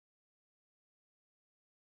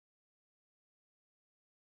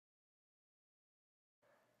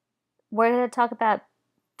we're going to talk about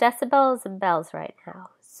decibels and bels right now.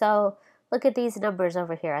 So look at these numbers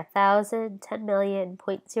over here, 1,000, 10 million,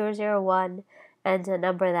 0.001, and a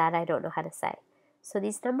number that I don't know how to say. So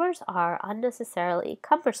these numbers are unnecessarily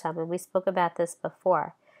cumbersome, and we spoke about this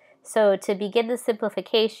before. So to begin the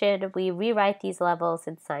simplification, we rewrite these levels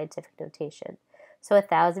in scientific notation. So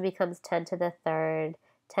 1,000 becomes 10 to the third,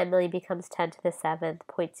 10 million becomes 10 to the seventh,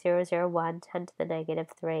 0.001, 10 to the negative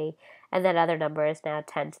 3, and that other number is now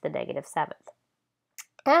 10 to the negative seventh.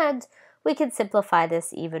 And we can simplify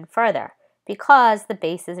this even further because the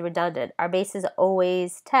base is redundant. Our base is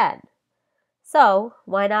always 10. So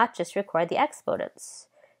why not just record the exponents?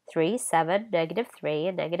 3, 7, negative 3,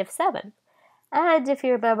 and negative 7. And if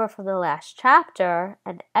you remember from the last chapter,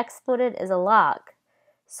 an exponent is a log.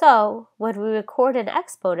 So when we record an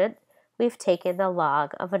exponent, we've taken the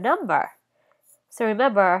log of a number. So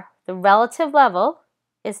remember, the relative level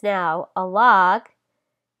is now a log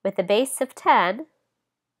with a base of 10,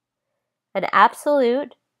 an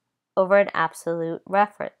absolute over an absolute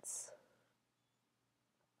reference.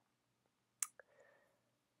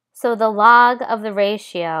 So the log of the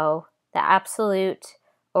ratio, the absolute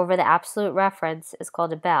over the absolute reference, is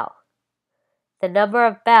called a bel. The number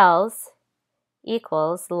of bels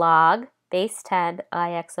equals log base 10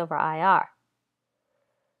 Ix over IR.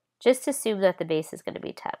 Just assume that the base is going to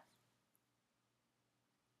be 10.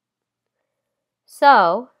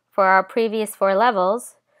 So for our previous 4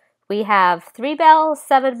 levels, we have 3 bels,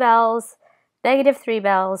 7 bels, negative 3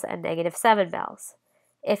 bels, and negative 7 bels.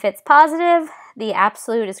 If it's positive, the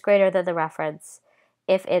absolute is greater than the reference.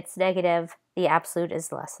 If it's negative, the absolute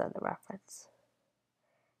is less than the reference.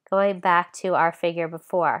 Going back to our figure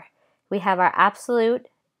before, we have our absolute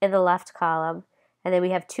in the left column, and then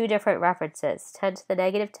we have 2 different references, 10 to the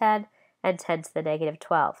negative 10 and 10 to the negative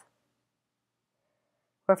 12.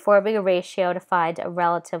 We're forming a ratio to find a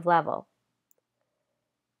relative level.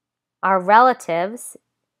 Our relatives,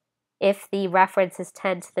 if the reference is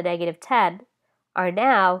 10 to the negative 10, are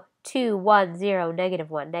now 2, 1, 0, negative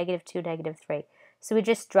 1, negative 2, negative 3. So we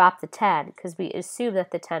just drop the 10 because we assume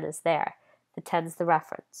that the 10 is there. The 10 is the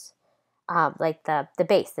reference, like the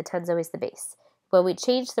base. The 10 is always the base. When we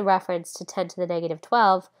change the reference to 10 to the negative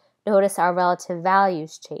 12, notice our relative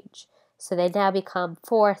values change. So they now become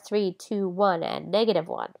 4, 3, 2, 1, and negative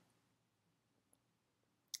 1.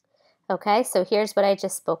 Okay, so here's what I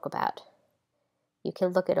just spoke about. You can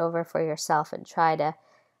look it over for yourself and try to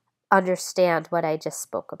understand what I just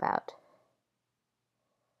spoke about.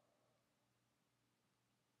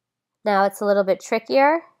 Now it's a little bit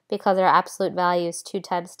trickier because our absolute value is 2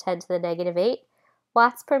 times 10 to the negative 8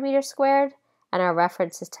 watts per meter squared, and our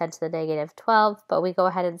reference is 10 to the negative 12, but we go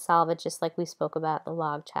ahead and solve it just like we spoke about in the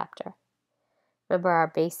log chapter. Remember, our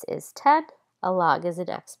base is 10, a log is an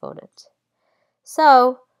exponent.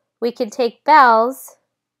 So we can take bels,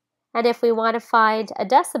 and if we want to find a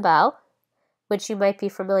decibel, which you might be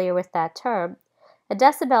familiar with that term, a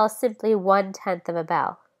decibel is simply 1/10 of a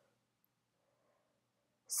bel.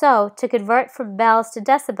 So to convert from bels to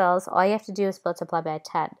decibels, all you have to do is multiply by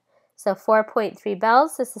 10. So 4.3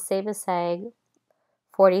 bels is the same as saying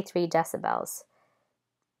 43 decibels.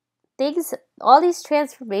 All these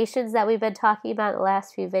transformations that we've been talking about in the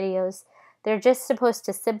last few videos, they're just supposed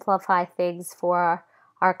to simplify things for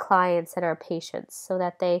our clients and our patients so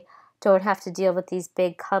that they don't have to deal with these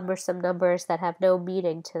big cumbersome numbers that have no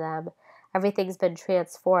meaning to them. Everything's been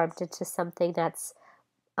transformed into something that's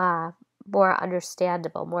more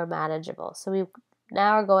understandable, more manageable. So we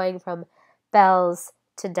now are going from bels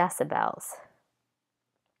to decibels.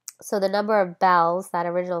 So the number of bels, that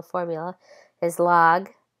original formula, is log,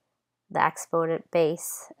 the exponent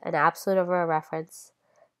base, an absolute over a reference.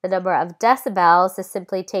 The number of decibels is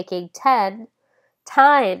simply taking 10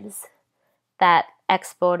 times that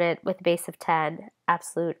exponent with a base of 10,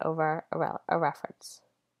 absolute over a reference.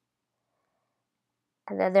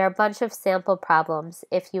 And then there are a bunch of sample problems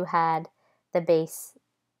if you had the base,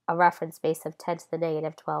 a reference base of 10 to the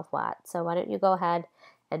negative 12 watts. So why don't you go ahead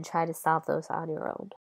and try to solve those on your own.